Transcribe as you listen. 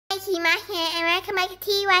guys, Hima here and welcome back to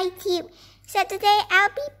TYTube. So today I'll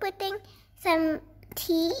be putting some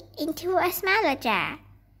tea into a smaller jar.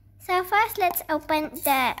 So first let's open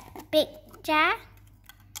the big jar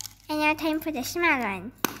and now time for the small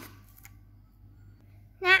one.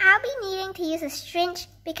 Now I'll be needing to use a syringe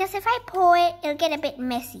because if I pour it, it'll get a bit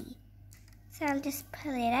messy. So I'll just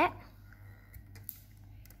pull it up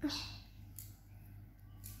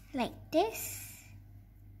like this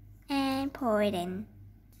and pour it in.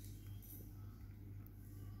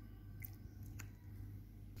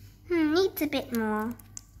 Needs a bit more.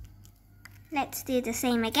 Let's do the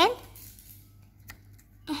same again.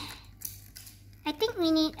 I think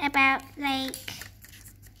we need about like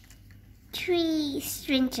 3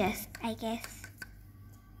 syringes, I guess.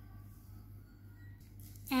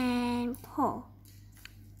 And pour.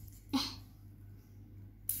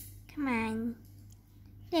 Come on.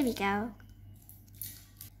 There we go.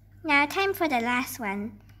 Now time for the last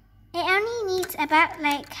one. It only needs about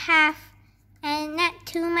like half and not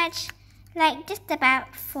too much, like just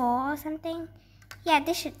about 4 or something. Yeah,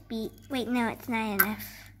 this should be, wait, no, it's not enough.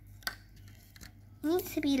 It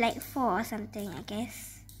needs to be like 4 or something, I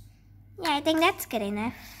guess. Yeah, I think that's good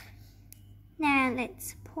enough. Now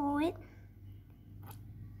let's pour it.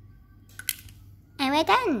 And we're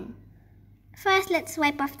done. First, let's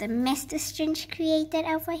wipe off the mess the syringe created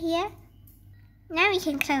over here. Now we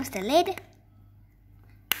can close the lid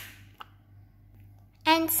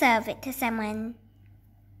and serve it to someone.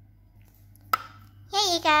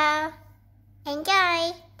 Here you go.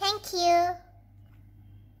 Enjoy. Thank you.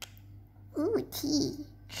 Ooh, tea.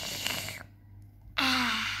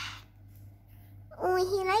 Ooh,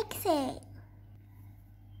 he likes it.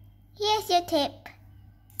 Here's your tip.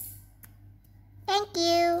 Thank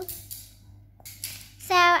you.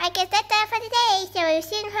 So I guess that's all for today. So we'll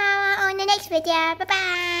see you on the next video. Bye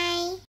bye.